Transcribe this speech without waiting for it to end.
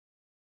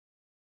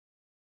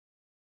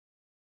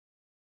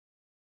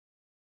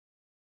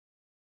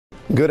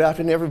Good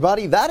afternoon,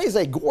 everybody. That is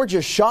a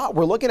gorgeous shot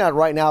we're looking at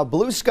right now.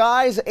 Blue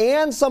skies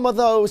and some of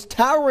those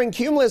towering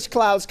cumulus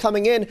clouds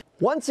coming in.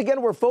 Once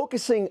again, we're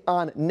focusing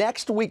on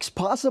next week's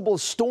possible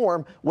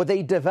storm with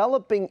a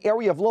developing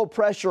area of low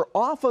pressure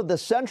off of the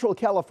central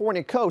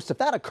California coast. If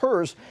that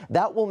occurs,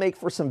 that will make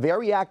for some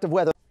very active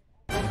weather.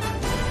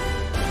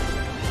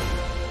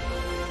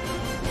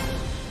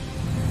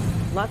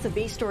 Lots of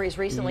bee stories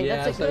recently.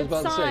 Yes, That's a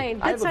good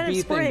sign. I have a bee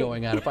spring. thing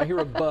going on. If I hear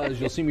a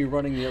buzz, you'll see me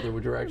running the other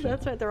direction.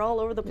 That's right. They're all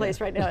over the place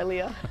right now,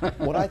 Ilya.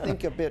 When I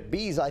think about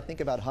bees, I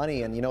think about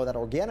honey. And you know that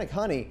organic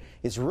honey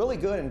is really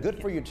good and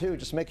good for you too.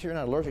 Just make sure you're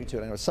not allergic to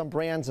it. I know some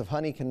brands of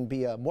honey can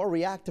be more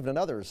reactive than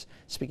others,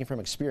 speaking from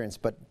experience.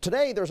 But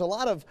today there's a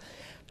lot of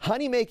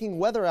honey making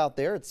weather out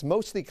there. It's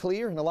mostly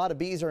clear and a lot of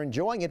bees are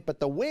enjoying it. But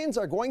the winds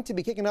are going to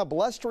be kicking up,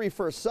 blustery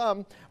for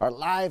some. Our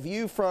live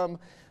view from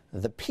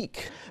the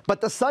peak.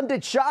 But the sun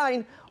did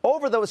shine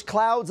over those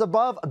clouds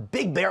above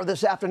Big Bear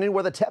this afternoon,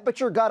 where the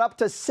temperature got up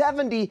to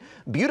 70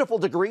 beautiful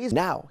degrees.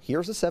 Now,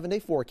 here's a 7-day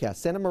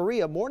forecast. Santa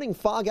Maria, morning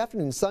fog,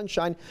 afternoon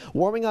sunshine,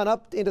 warming on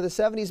up into the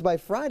 70s by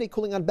Friday,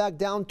 cooling on back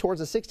down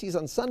towards the 60s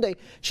on Sunday.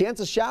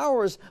 Chance of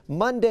showers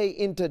Monday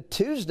into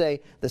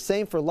Tuesday. The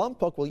same for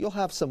Lompoc. Well, you'll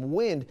have some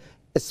wind,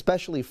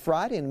 especially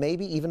Friday and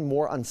maybe even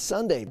more on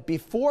Sunday.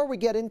 Before we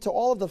get into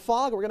all of the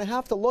fog, we're going to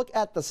have to look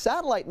at the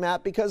satellite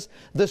map because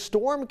the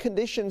storm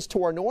conditions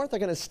to our north are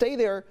going to stay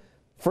there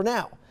for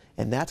now.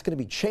 And that's going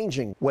to be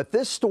changing. With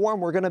this storm,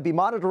 we're going to be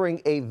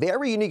monitoring a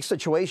very unique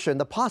situation,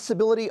 the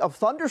possibility of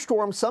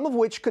thunderstorms, some of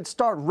which could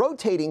start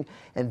rotating,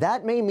 and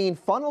that may mean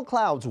funnel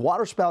clouds,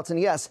 waterspouts, and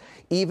yes,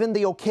 even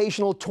the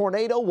occasional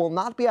tornado will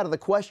not be out of the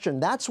question.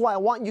 That's why I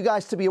want you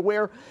guys to be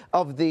aware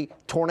of the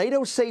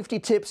tornado safety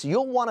tips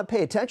you'll want to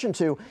pay attention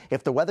to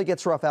if the weather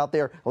gets rough out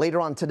there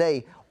later on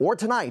today or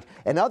tonight.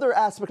 Another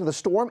aspect of the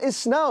storm is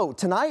snow.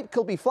 Tonight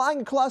could be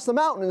flying across the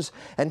mountains,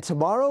 and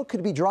tomorrow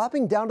could be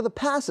dropping down to the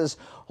passes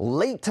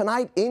late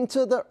tonight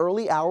into the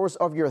early hours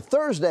of your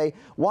Thursday.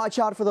 Watch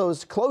out for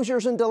those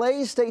closures and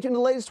delays. Stay tuned to the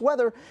latest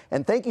weather,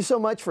 and thank you so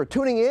much for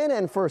tuning in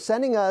and for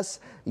sending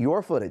us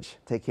your footage.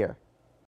 Take care.